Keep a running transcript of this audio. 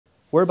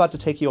We're about to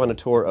take you on a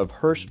tour of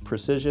Hirsh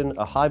Precision,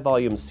 a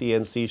high-volume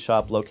CNC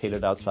shop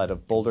located outside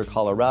of Boulder,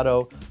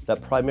 Colorado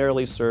that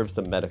primarily serves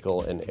the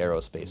medical and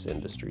aerospace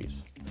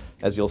industries.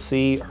 As you'll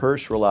see,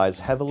 Hirsh relies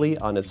heavily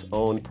on its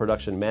own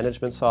production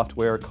management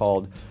software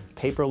called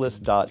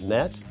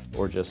Paperless.net,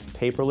 or just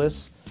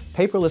Paperless.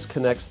 Paperless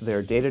connects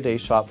their day-to-day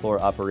shop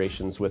floor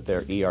operations with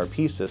their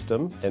ERP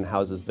system and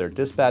houses their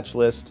dispatch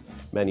list,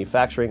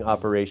 manufacturing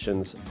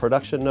operations,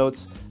 production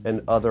notes,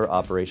 and other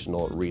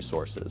operational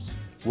resources.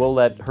 We'll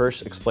let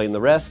Hirsh explain the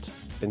rest.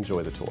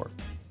 Enjoy the tour.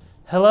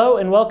 Hello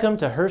and welcome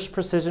to Hirsh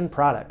Precision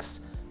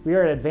Products. We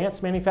are an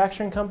advanced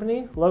manufacturing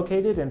company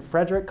located in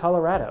Frederick,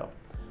 Colorado.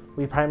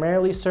 We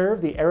primarily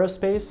serve the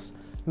aerospace,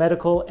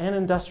 medical, and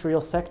industrial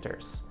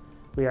sectors.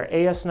 We are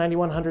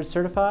AS9100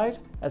 certified,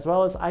 as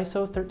well as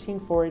ISO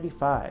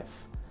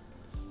 13485.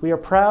 We are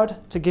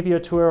proud to give you a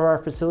tour of our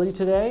facility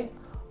today,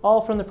 all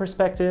from the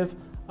perspective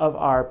of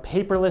our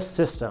paperless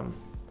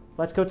system.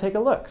 Let's go take a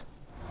look.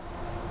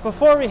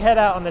 Before we head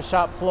out on the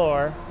shop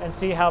floor and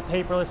see how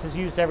paperless is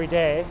used every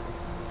day,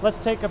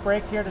 let's take a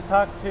break here to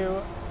talk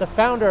to the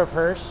founder of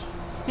Hirsh,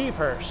 Steve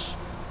Hirsh.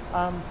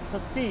 So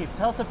Steve,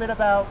 tell us a bit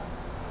about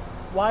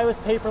why was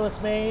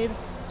paperless made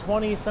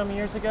 20-some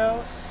years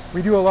ago?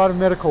 We do a lot of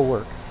medical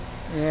work,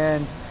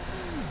 and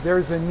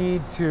there's a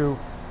need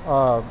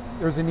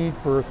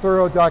for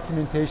thorough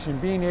documentation,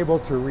 being able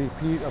to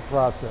repeat a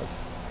process,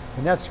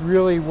 and that's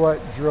really what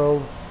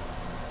drove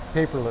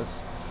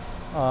paperless.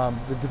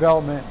 The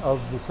development of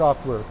the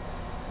software.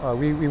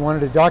 We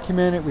wanted to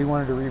document it, we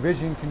wanted to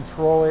revision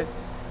control it,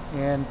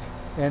 and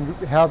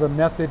have a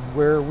method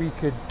where we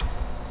could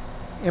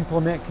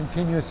implement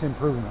continuous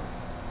improvement.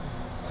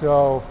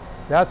 So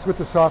that's what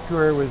the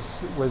software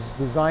was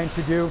designed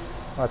to do.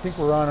 I think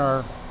we're on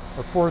our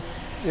fourth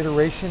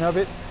iteration of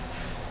it.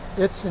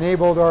 It's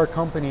enabled our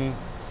company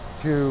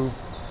to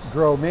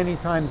grow many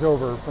times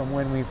over from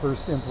when we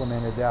first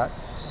implemented that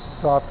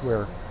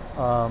software.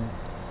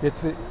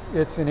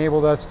 It's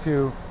enabled us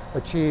to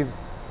achieve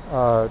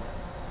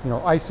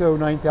ISO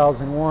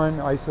 9001,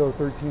 ISO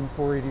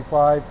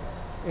 13485,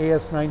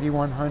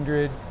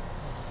 AS9100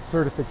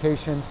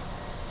 certifications.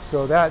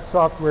 So that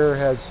software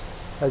has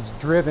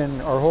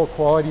driven our whole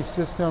quality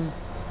system.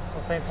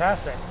 Well,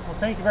 fantastic. Well,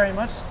 thank you very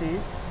much,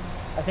 Steve.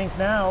 I think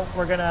now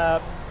we're going to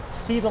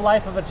see the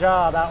life of a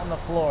job out on the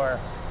floor.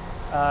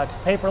 Because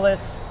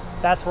paperless,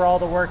 that's where all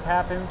the work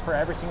happens for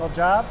every single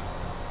job.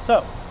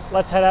 So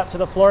let's head out to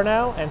the floor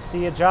now and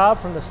see a job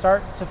from the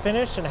start to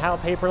finish and how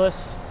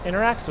paperless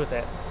interacts with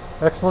it.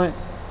 Excellent.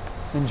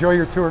 Enjoy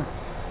your tour.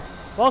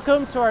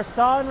 Welcome to our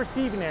saw and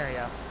receiving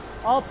area.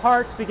 All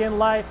parts begin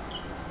life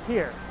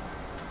here.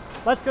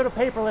 Let's go to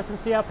paperless and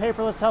see how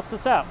paperless helps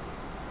us out.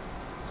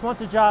 So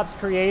once a job's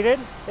created,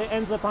 it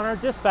ends up on our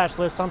dispatch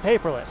list on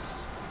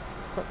paperless.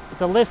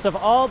 It's a list of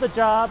all the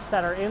jobs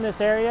that are in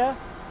this area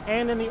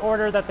and in the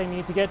order that they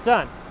need to get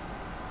done.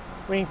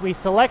 When we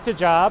select a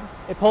job,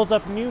 it pulls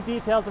up new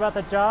details about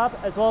the job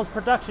as well as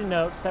production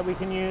notes that we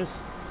can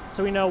use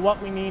so we know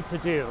what we need to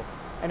do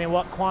and in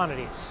what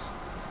quantities.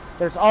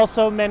 There's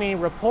also many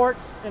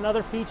reports and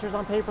other features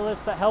on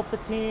paperless that help the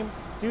team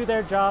do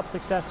their job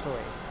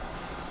successfully.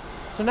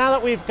 So now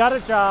that we've got a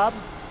job,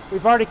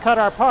 we've already cut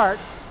our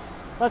parts,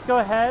 let's go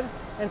ahead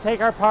and take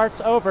our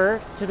parts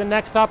over to the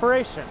next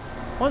operation.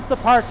 Once the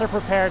parts are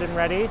prepared and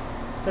ready,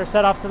 they're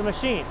set off to the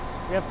machines.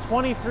 We have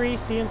 23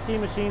 CNC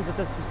machines at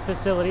this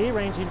facility,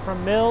 ranging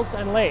from mills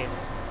and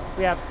lathes.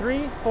 We have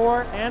 3,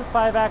 4, and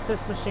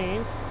 5-axis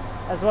machines,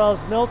 as well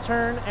as mill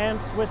turn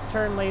and Swiss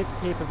turn lathe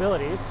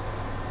capabilities,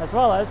 as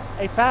well as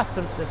a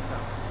FASTM system.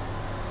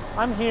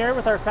 I'm here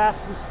with our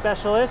FASTM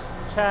specialist,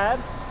 Chad.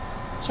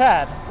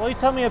 Chad, will you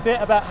tell me a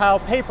bit about how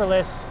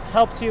paperless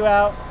helps you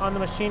out on the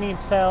machining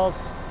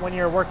cells when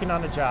you're working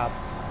on a job?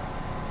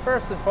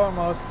 First and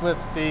foremost, with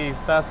the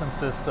FASTM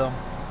system,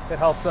 it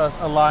helps us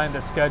align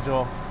the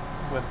schedule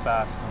with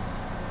FASTMs.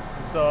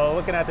 So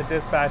looking at the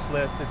dispatch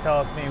list, it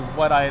tells me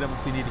what items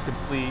we need to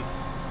complete,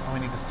 when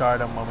we need to start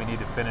them, when we need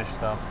to finish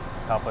them,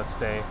 help us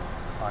stay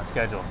on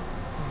schedule,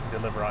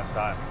 deliver on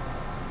time.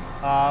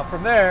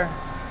 From there,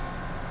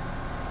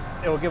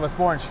 it will give us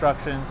more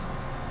instructions,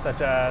 such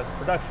as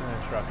production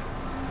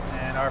instructions.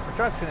 And our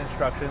production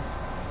instructions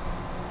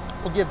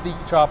will give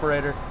each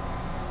operator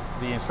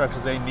the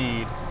instructions they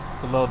need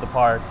to load the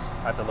parts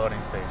at the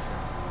loading station.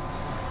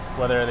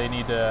 Whether they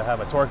need to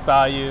have a torque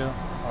value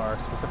or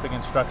specific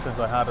instructions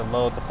on how to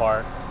load the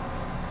part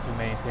to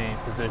maintain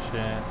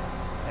position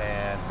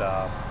and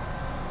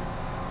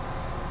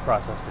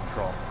process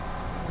control.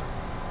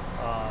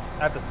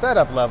 At the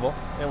setup level,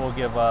 it will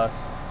give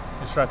us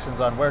instructions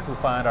on where to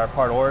find our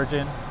part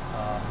origin,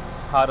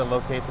 how to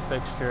locate the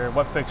fixture,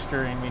 what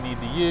fixturing we need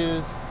to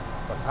use,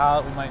 what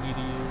pallet we might need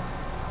to use.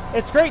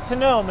 It's great to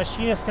know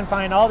machinists can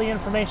find all the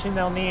information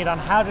they'll need on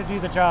how to do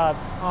the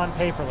jobs on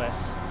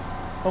paperless.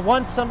 But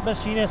once some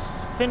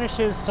machinist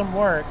finishes some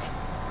work,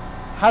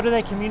 how do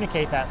they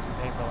communicate that through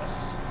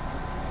paperless?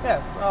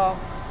 Yes,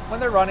 when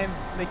they're running,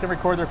 they can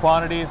record their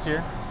quantities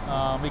here.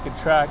 We can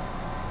track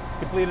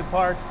completed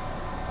parts,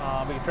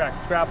 we can track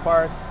scrap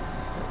parts,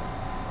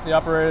 The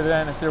operator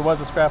then, if there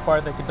was a scrap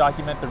part, they could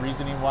document the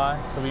reasoning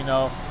why, so we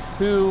know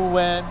who,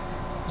 when,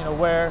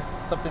 where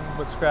something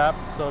was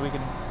scrapped, so we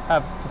can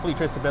have complete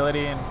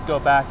traceability and go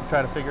back and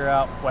try to figure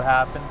out what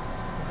happened,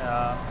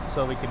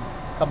 so we can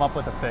come up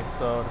with a fix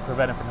so to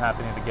prevent it from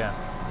happening again.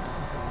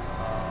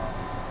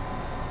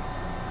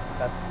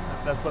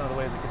 That's one of the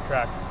ways we can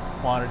track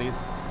quantities.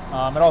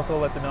 And also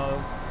let them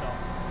know,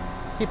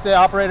 keep the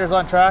operators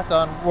on track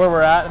on where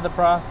we're at in the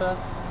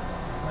process,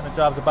 when a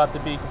job's about to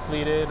be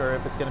completed or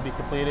if it's going to be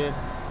completed.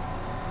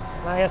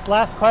 And I guess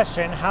last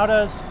question, how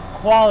does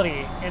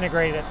quality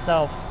integrate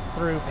itself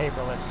through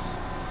paperless?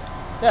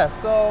 Yeah,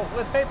 so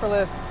with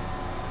paperless,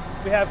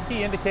 we have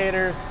key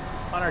indicators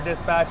on our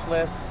dispatch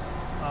list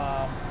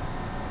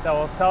that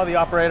will tell the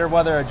operator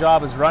whether a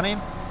job is running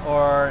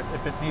or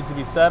if it needs to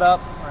be set up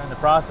or in the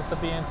process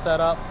of being set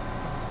up.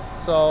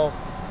 So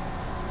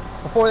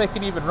before they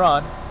can even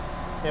run,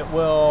 it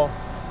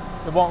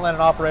won't let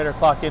an operator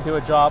clock into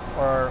a job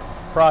or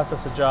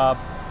process a job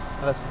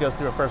unless it goes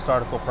through a first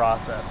article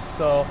process.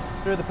 So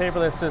through the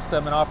paperless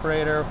system, an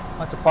operator,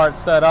 once a part's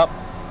set up,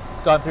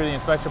 it's gone through the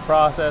inspection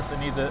process, it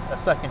needs a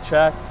second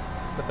check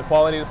with the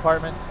quality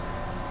department,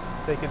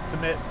 they can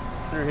submit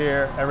through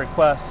here a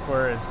request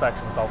for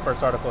inspection called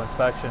first article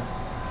inspection.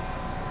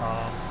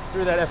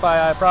 Through that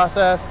FII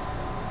process,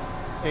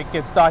 it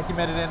gets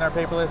documented in our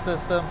paperless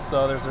system,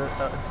 so there's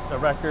a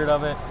record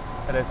of it,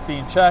 and it's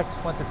being checked.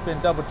 Once it's been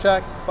double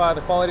checked by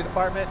the quality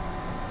department,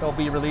 it'll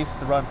be released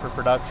to run for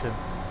production.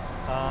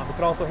 We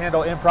can also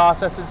handle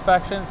in-process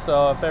inspections,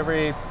 so if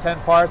every 10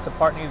 parts a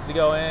part needs to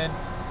go in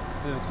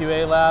to the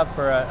QA lab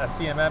for a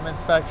CMM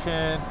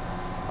inspection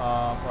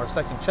or a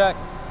second check,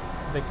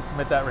 they can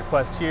submit that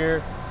request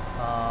here,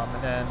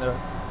 and then the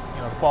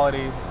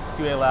quality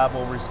QA lab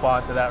will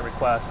respond to that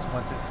request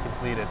once it's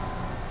completed.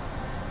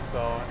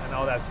 So, and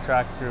all that's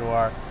tracked through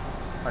our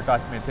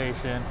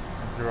documentation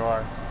and through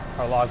our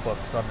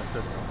logbooks on the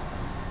system.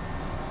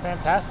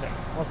 Fantastic.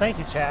 Well, thank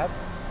you, Chad.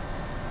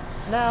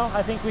 Now,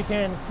 I think we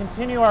can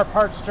continue our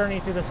parts journey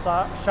through the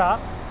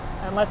shop,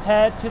 and let's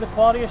head to the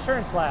quality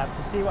assurance lab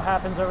to see what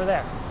happens over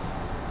there.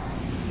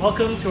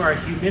 Welcome to our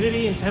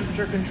humidity and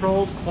temperature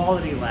controlled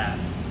quality lab.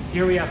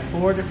 Here we have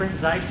 4 different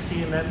Zeiss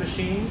CMM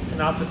machines, an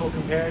optical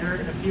comparator,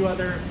 and a few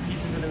other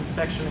pieces of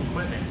inspection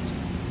equipment.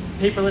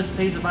 Paperless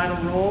plays a vital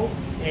role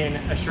in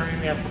assuring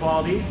we have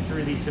quality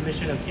through the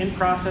submission of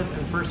in-process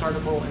and first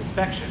article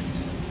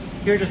inspections.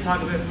 Here to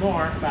talk a bit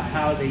more about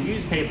how they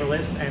use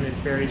paperless and its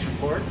various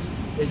reports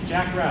is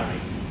Jack Rowley.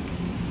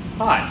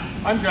 Hi,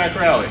 I'm Jack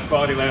Rowley,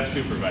 Quality Lab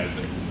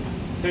Supervisor.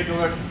 Take a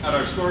look at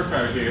our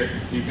scorecard here.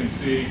 You can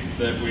see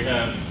that we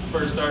have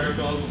first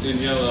articles in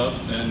yellow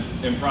and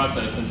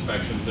in-process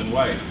inspections in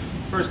white.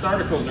 First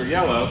articles are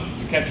yellow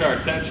to catch our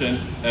attention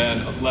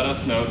and let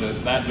us know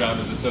that that job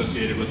is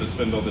associated with a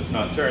spindle that's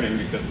not turning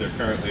because they're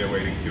currently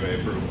awaiting QA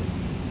approval.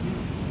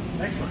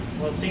 Excellent.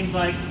 Well, it seems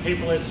like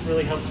paperless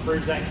really helps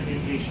bridge that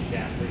communication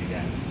gap for you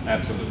guys.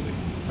 Absolutely.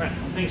 Right.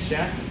 Well, thanks,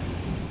 Jack.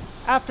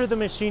 After the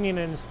machining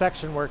and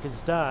inspection work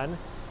is done,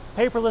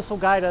 paperless will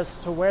guide us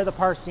to where the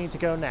parts need to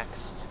go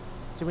next.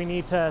 Do we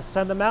need to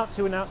send them out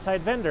to an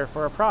outside vendor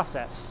for a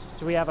process?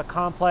 Do we have a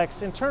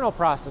complex internal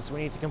process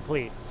we need to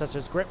complete, such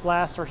as grit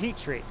blast or heat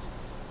treat?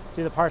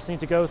 Do the parts need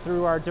to go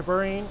through our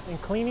deburring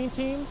and cleaning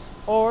teams,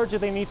 or do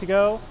they need to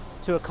go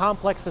to a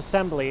complex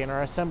assembly in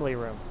our assembly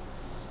room?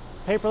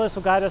 Paperless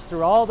will guide us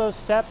through all those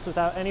steps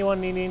without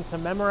anyone needing to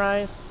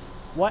memorize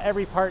what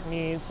every part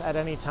needs at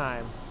any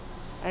time.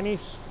 Any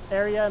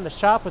area in the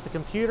shop with the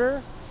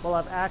computer will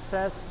have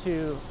access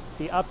to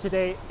the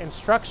up-to-date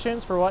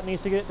instructions for what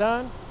needs to get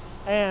done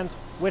and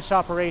which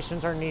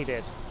operations are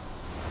needed.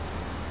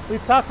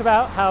 We've talked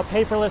about how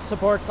paperless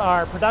supports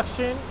our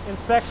production,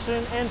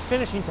 inspection, and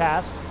finishing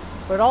tasks,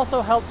 but it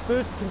also helps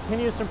boost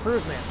continuous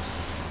improvement.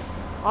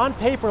 On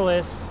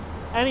paperless,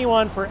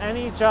 anyone for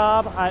any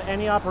job at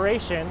any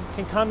operation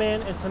can come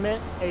in and submit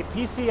a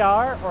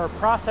PCR or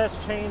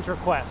process change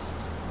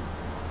request.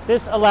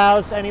 This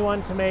allows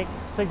anyone to make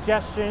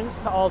suggestions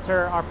to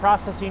alter our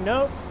processing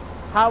notes,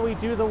 how we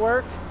do the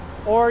work,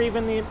 or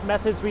even the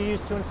methods we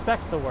use to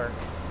inspect the work.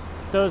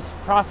 Those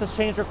process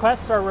change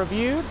requests are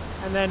reviewed,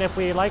 and then if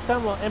we like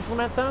them, we'll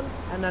implement them,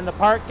 and then the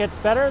part gets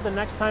better the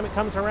next time it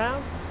comes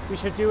around. We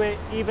should do it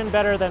even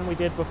better than we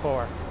did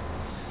before.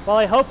 Well,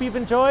 I hope you've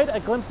enjoyed a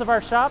glimpse of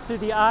our shop through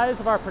the eyes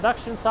of our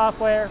production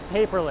software,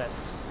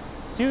 Paperless.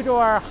 Due to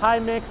our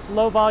high-mix,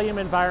 low-volume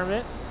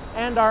environment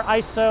and our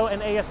ISO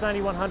and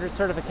AS9100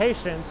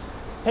 certifications,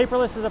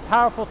 Paperless is a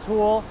powerful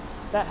tool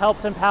that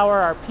helps empower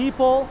our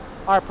people,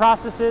 our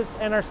processes,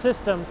 and our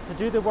systems to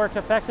do the work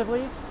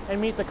effectively and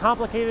meet the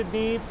complicated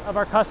needs of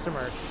our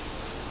customers.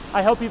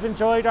 I hope you've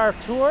enjoyed our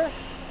tour.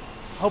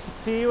 Hope to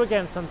see you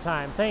again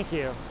sometime. Thank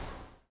you.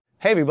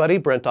 Hey everybody,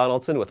 Brent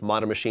Donaldson with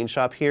Modern Machine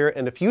Shop here,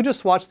 and if you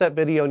just watched that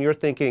video and you're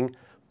thinking,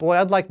 boy,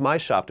 I'd like my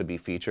shop to be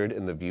featured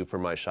in the View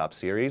from My Shop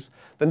series,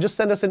 then just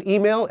send us an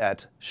email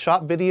at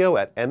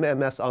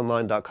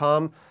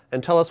shopvideo@mmsonline.com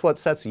and tell us what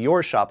sets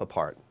your shop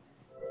apart.